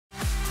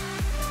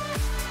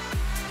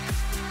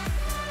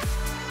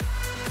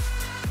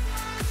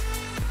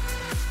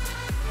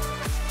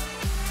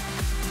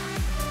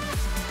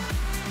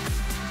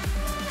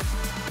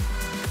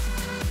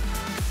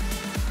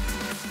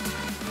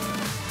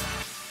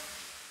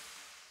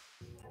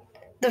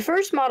The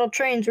first model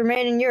trains were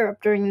made in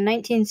Europe during the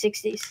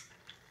 1960s.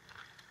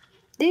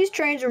 These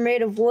trains were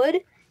made of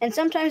wood and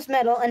sometimes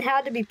metal and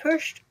had to be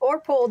pushed or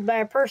pulled by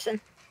a person.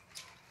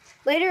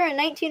 Later in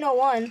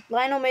 1901,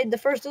 Lionel made the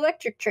first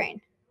electric train.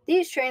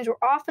 These trains were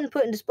often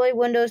put in display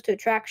windows to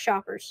attract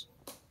shoppers.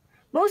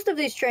 Most of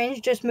these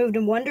trains just moved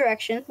in one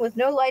direction with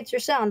no lights or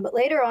sound, but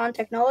later on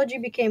technology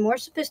became more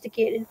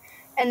sophisticated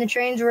and the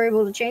trains were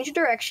able to change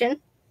direction,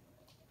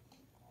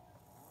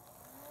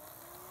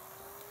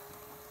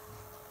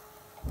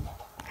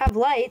 have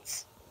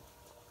lights,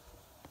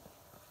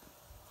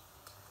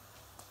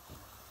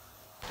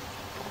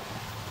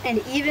 and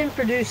even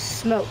produce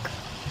smoke.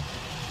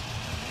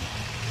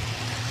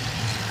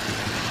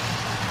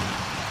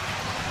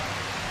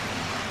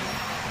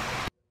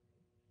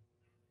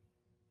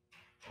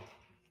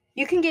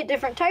 You can get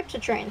different types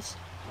of trains,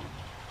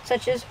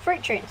 such as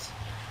freight trains.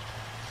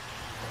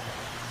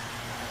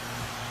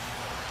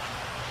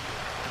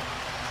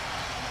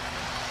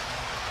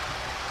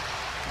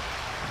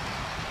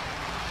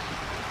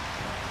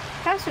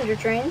 Passenger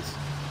trains,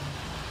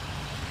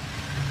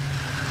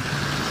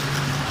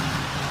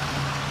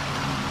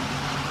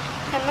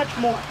 and much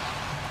more.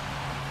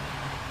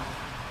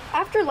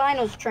 After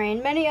Lionel's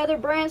train, many other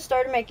brands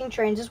started making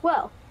trains as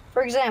well.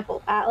 For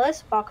example,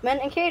 Atlas, Bachmann,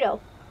 and Cato.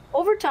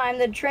 Over time,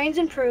 the trains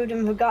improved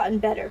and have gotten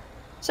better.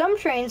 Some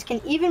trains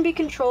can even be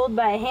controlled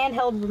by a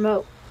handheld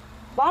remote.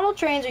 Model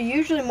trains are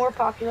usually more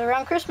popular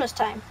around Christmas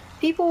time.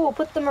 People will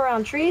put them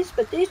around trees,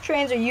 but these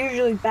trains are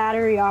usually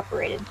battery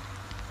operated.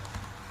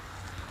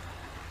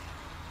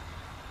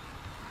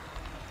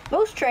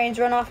 Most trains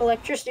run off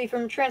electricity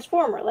from a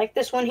transformer, like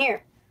this one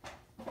here.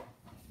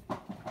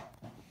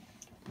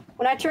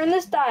 When I turn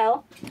this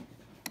dial,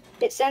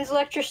 it sends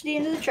electricity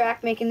into the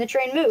track, making the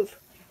train move.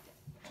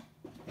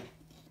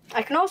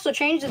 I can also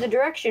change the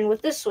direction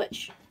with this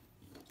switch.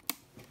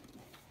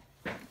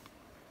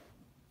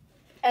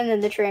 And then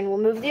the train will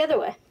move the other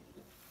way.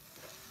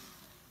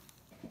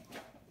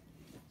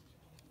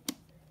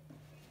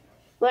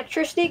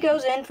 Electricity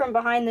goes in from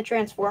behind the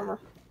transformer,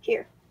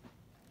 here,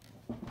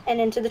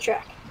 and into the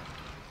track.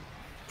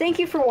 Thank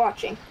you for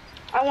watching.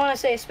 I want to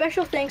say a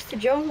special thanks to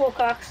Joan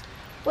Wilcox,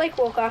 Blake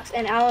Wilcox,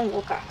 and Alan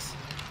Wilcox.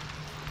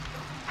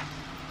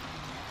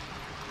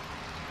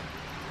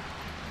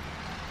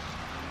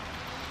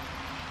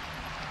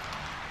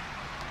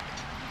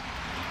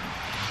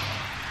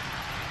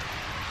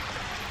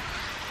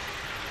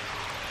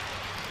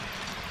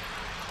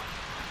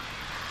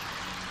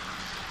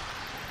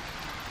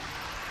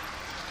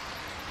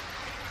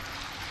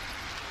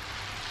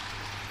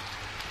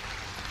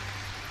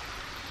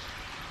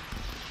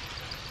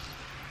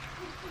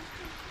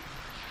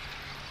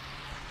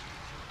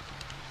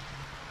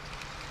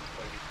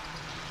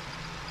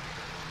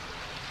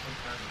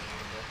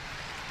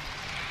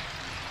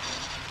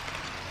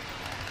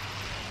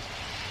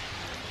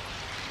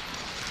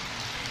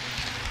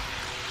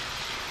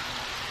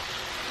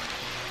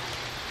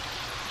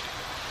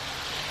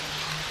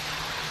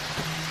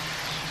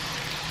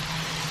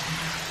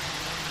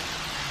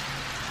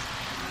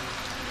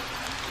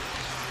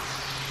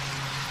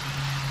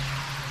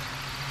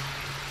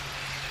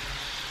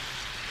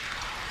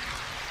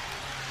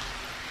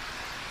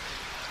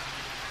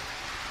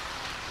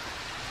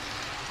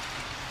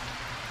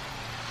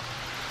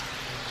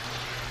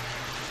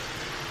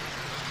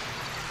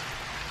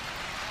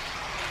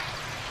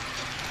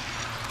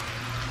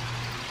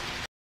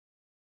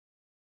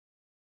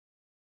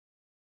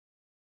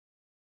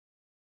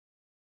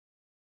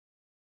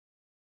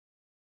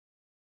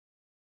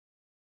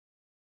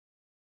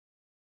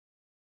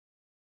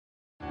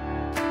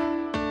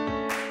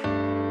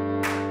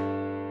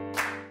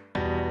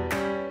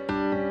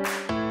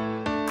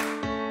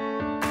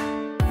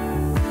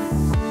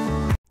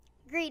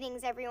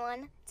 Greetings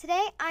everyone.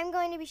 Today I'm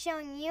going to be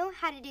showing you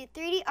how to do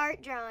 3D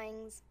art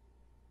drawings.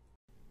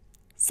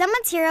 Some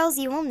materials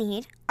you will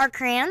need are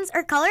crayons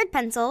or colored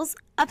pencils,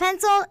 a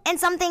pencil, and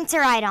something to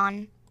write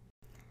on.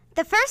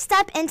 The first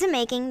step into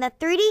making the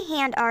 3D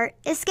hand art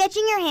is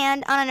sketching your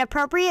hand on an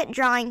appropriate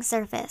drawing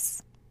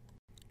surface.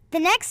 The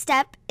next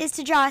step is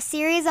to draw a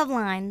series of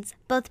lines,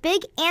 both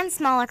big and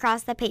small,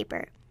 across the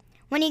paper.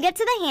 When you get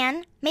to the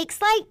hand, make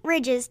slight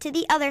ridges to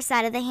the other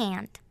side of the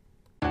hand.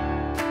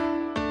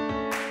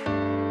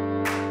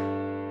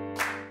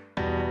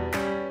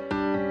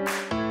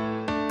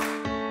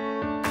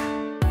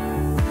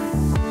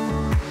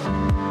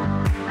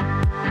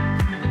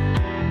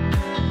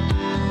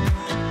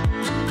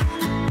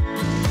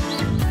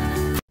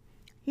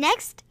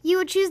 Next, you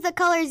will choose the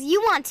colors you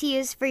want to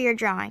use for your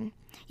drawing.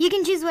 You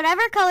can choose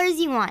whatever colors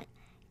you want.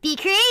 Be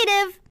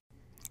creative!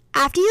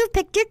 After you've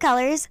picked your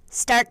colors,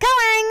 start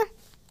coloring!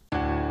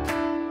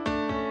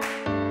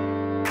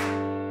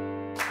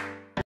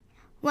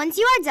 Once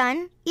you are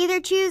done, either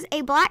choose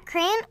a black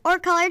crayon or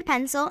colored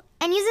pencil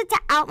and use it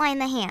to outline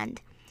the hand.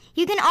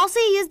 You can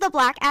also use the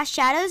black as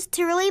shadows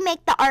to really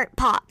make the art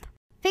pop.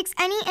 Fix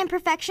any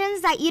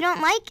imperfections that you don't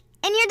like,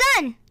 and you're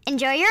done!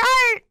 Enjoy your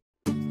art!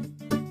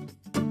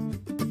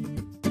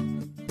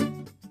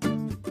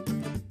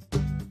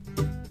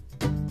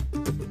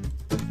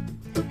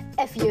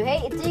 If you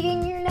hate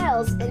digging your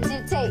nails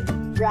into tape,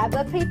 grab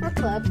a paper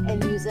clip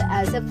and use it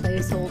as a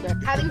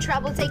placeholder. Having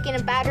trouble taking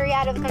a battery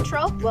out of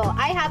control? Well,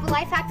 I have a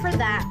life hack for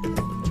that.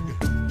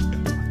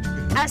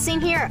 As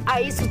seen here, I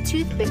use a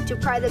toothpick to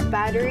pry the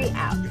battery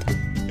out.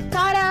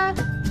 Ta-da!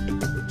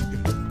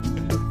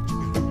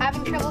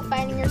 Having trouble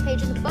finding your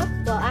page in the book?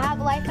 Well, I have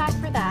a life hack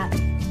for that.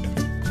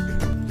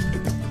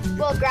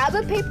 Well, grab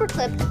a paper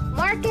clip,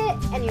 mark it,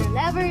 and you'll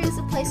never use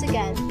the place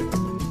again.